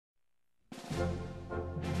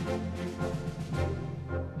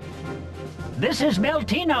This is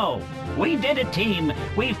Beltino. We did it, team.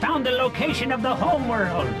 We found the location of the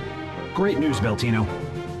homeworld. Great news, Beltino.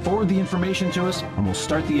 Forward the information to us, and we'll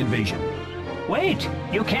start the invasion. Wait,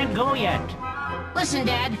 you can't go yet. Listen,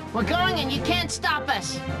 Dad, we're going and you can't stop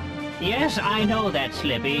us. Yes, I know that,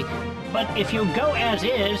 Slippy. But if you go as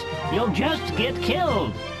is, you'll just get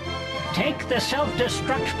killed. Take the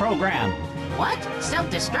self-destruct program. What?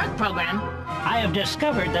 Self-destruct program? I have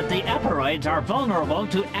discovered that the aparoids are vulnerable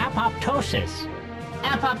to apoptosis.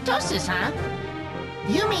 Apoptosis, huh?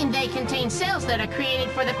 You mean they contain cells that are created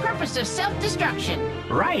for the purpose of self-destruction?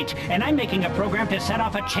 Right, and I'm making a program to set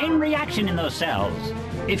off a chain reaction in those cells.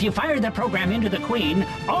 If you fire the program into the Queen,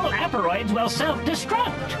 all aparoids will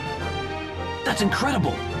self-destruct. That's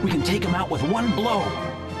incredible! We can take them out with one blow.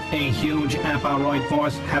 A huge aparoid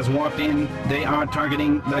force has warped in. They are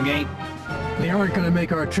targeting the gate. They aren't going to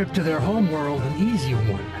make our trip to their homeworld an easy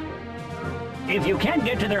one. If you can't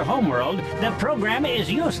get to their homeworld, the program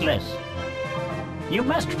is useless. You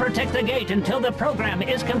must protect the gate until the program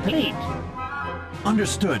is complete.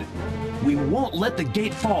 Understood. We won't let the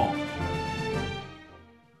gate fall.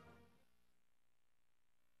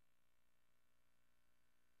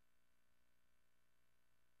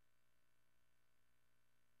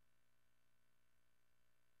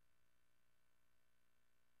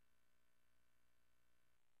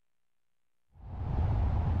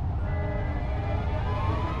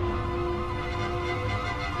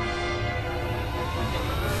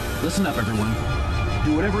 Listen up, everyone.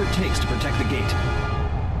 Do whatever it takes to protect the gate.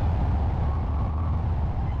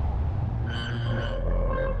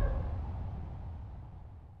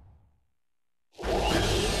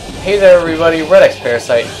 Hey there everybody,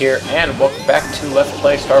 redxparasite here, and welcome back to Let's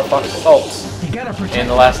Play Star Fox Assault. In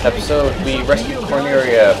the last episode, we rescued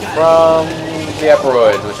Corneria from the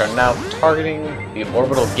Aparoids, which are now targeting the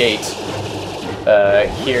orbital gate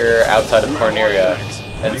here outside of Corneria.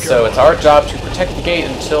 And so it's our job to protect the gate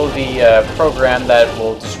until the program that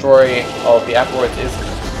will destroy all of the Aparoids is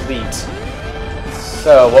complete.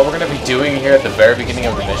 So what we're going to be doing here at the very beginning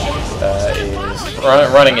of the mission is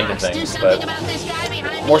running into things, but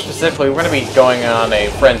more specifically, we're going to be going on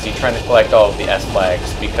a frenzy trying to collect all of the S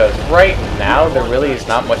flags, because right now there really is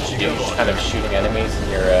not much to do, just kind of shooting enemies,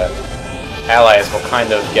 and your allies will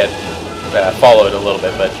kind of get followed a little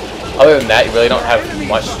bit, but other than that, you really don't have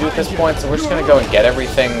much to do at this point, so we're just going to go and get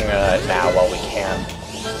everything now while we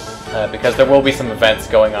can, because there will be some events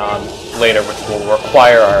going on later which will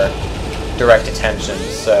require our direct attention,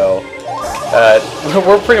 so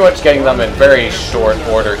we're pretty much getting them in very short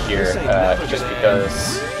order here, just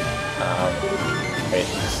because, wait,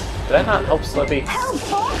 did that not help Slippy?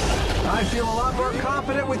 I feel a lot more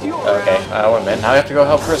confident with you. Okay, one minute, now I have to go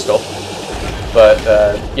help Crystal. But,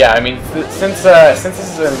 yeah, I mean, since this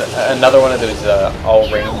is another one of those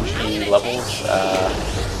all-range levels,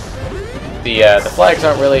 the flags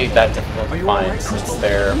aren't really that difficult to find, since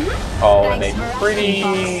they're all in a pretty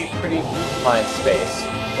confined space.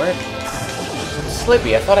 Where?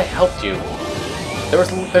 Slippy, I thought I helped you.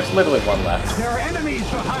 There's literally one left. There are enemies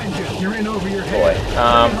behind you. You're in over your head.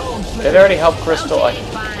 Boy, did I already help Crystal?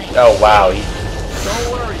 Oh wow.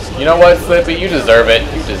 You know what, Slippy? You deserve it.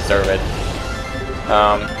 You deserve it.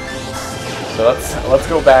 So let's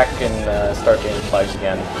go back and start getting flags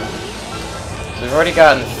again. So we've already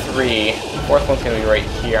gotten 3. The 4th one's gonna be right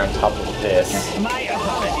here on top of this. Invisible.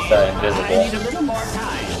 I need a little more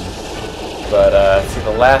time. But let's see,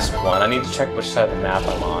 the last one, I need to check which side of the map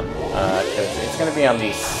I'm on, because it's going to be on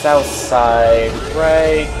the south side,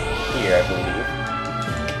 right here, I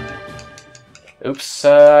believe. Oops,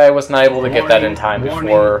 I was not able to get that in time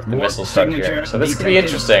before the missiles start here, so this could be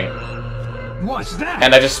interesting. What's that?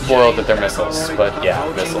 And I just spoiled that they're missiles, but yeah,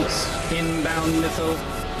 missiles. Inbound missile.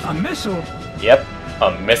 A missile? Yep,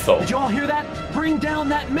 a missile. Did you all hear that? Bring down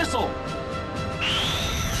that missile!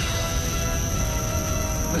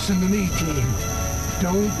 Listen to me, team.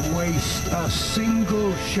 Don't waste a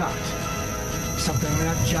single shot. Something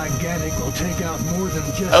that gigantic will take out more than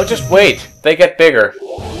just... Oh, just wait! They get bigger.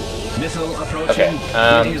 Missile approaching.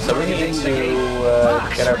 Okay, so we need to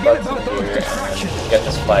get our butts in here and get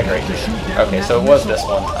this flag right here. Okay, so it was this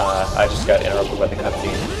one. I just got interrupted by the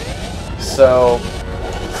cutscene. So,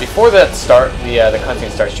 before that the cutscene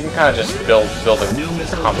starts, you can kind of just build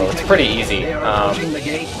a combo. It's pretty easy.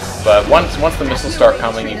 But once the missiles start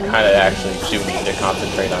coming, you kind of actually do need to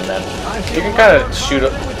concentrate on them. You can kind of shoot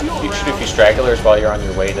a few stragglers while you're on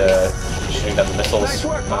your way to shooting down the missiles.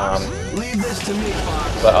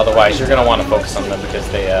 But otherwise, you're going to want to focus on them because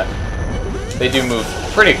they do move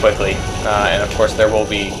pretty quickly. And of course, there will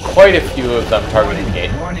be quite a few of them targeting the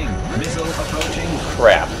gate.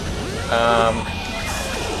 Crap.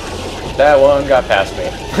 that one got past me.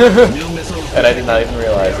 And I did not even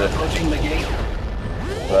realize it.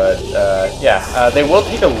 But, yeah, they will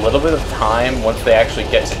take a little bit of time once they actually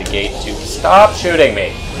get to the gate to stop shooting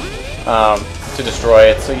me, to destroy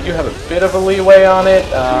it. So you do have a bit of a leeway on it,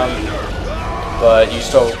 but you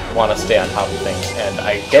still want to stay on top of things. And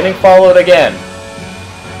I'm getting followed again.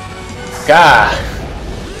 God.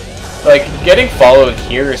 Like, getting followed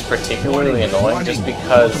here is particularly annoying just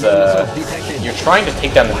because you're trying to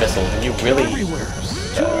take down the missiles and you really...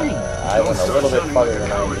 I went a little bit farther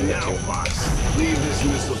than I needed to.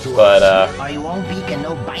 But, Are you all beacon,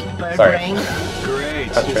 no bite bird sorry. brain?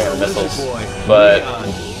 Concentrate on the missiles. But,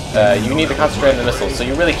 you need to concentrate on the missiles, so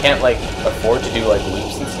you really can't, like, afford to do, like,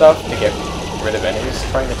 leaps and stuff to get rid of enemies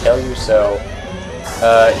trying to tail you, so...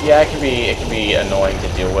 yeah, it can be annoying to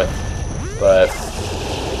deal with, but...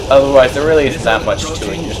 Otherwise, there really isn't that much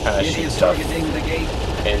to it. You just kind of shoot stuff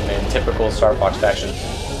in typical Star Fox fashion.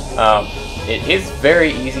 It is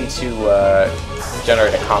very easy to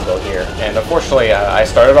generate a combo here, and unfortunately, I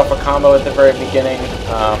started off a combo at the very beginning,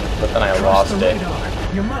 but then I lost it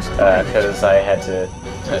because I had to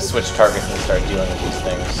switch targets and start dealing with these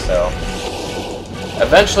things. So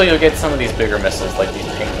eventually, you'll get some of these bigger missiles, like these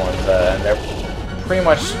pink ones, and they're pretty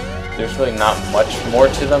much. There's really not much more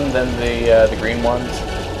to them than the green ones.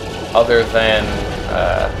 Other than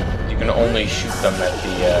you can only shoot them at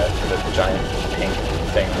the giant pink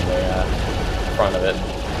thing on the front of it.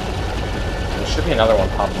 There should be another one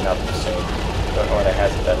popping up soon. Don't know what it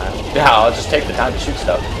has at that time. Yeah, I'll just take the time to shoot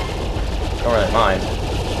stuff. Don't really mind.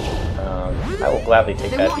 I will gladly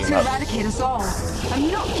take that beam up.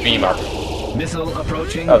 Beam up. Missile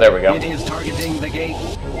approaching. Oh, there we go. It is targeting the gate.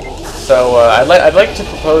 So I'd like to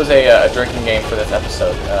propose a drinking game for this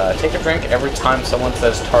episode. Take a drink every time someone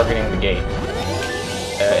says targeting the gate.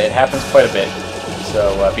 It happens quite a bit,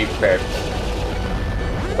 so be prepared.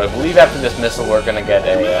 But I believe after this missile we're going to get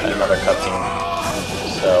another cutscene.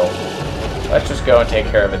 So let's just go and take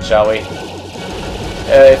care of it, shall we?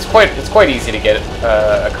 It's quite easy to get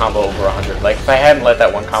a combo over 100. Like if I hadn't let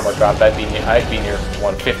that one combo drop, I'd be near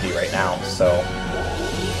 150 right now. So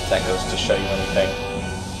that goes to show you anything.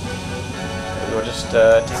 We'll just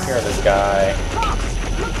take care of this guy.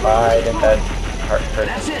 Why didn't that hurt?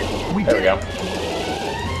 There we go.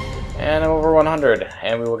 And I'm over 100,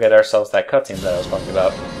 and we will get ourselves that cutscene that I was talking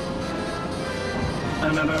about.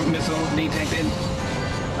 Another missile detected.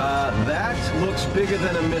 That looks bigger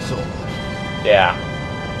than a missile. Yeah.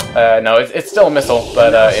 No, it's still a missile,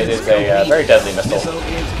 but it is a very deadly missile.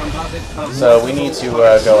 So we need to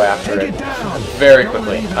go after it very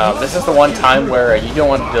quickly. This is the one time where you don't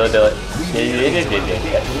want to dilly-dally.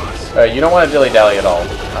 You don't want to dilly-dally at all.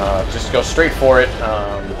 Just go straight for it.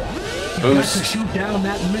 Boost.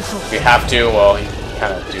 If you have to, well, you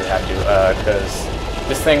kind of do have to, because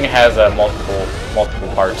this thing has multiple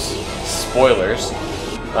parts. Spoilers.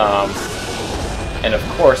 And of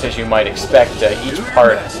course, as you might expect, each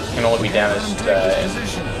part can only be damaged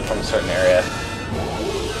from a certain area.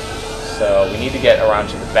 So we need to get around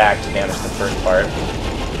to the back to damage the first part.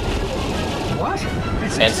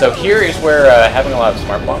 And so here is where having a lot of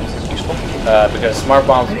smart bombs is useful, because smart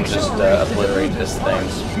bombs will just obliterate this thing.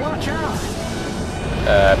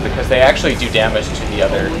 Because they actually do damage to the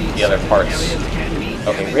other parts.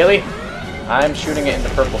 Okay, really? I'm shooting it into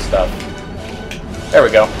purple stuff. There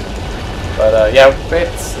we go. But yeah,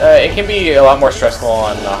 it can be a lot more stressful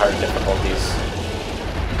on harder difficulties,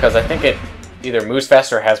 because I think it either moves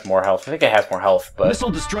faster or has more health. I think it has more health, but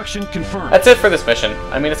missile destruction confirmed. That's it for this mission.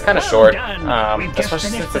 I mean, it's kind of short, especially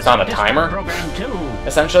since it's on a timer.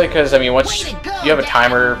 Essentially, because I mean, once you have a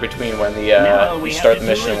timer between when you start the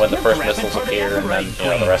mission and when the first missiles appear, and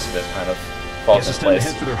then the rest of it kind of falls into place.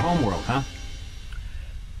 Head for their homeworld, huh?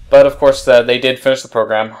 But of course, they did finish the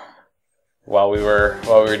program while we were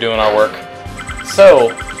doing our work. So,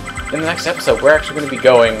 in the next episode, we're actually going to be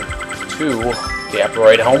going to the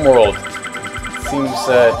Aparoid homeworld.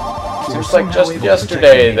 Seems like just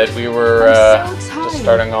yesterday that we were just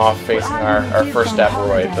starting off facing our first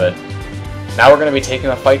Aparoid, but now we're going to be taking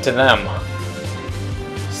the fight to them.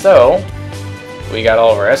 So, we got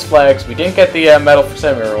all of our S flags. We didn't get the medal for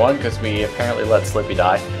saving everyone because we apparently let Slippy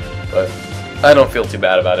die, but I don't feel too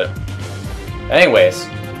bad about it. Anyways,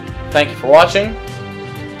 thank you for watching.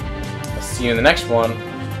 I'll see you in the next one.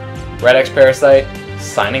 redxparasite,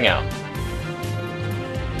 signing out.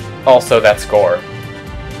 Also, that score.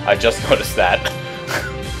 I just noticed that.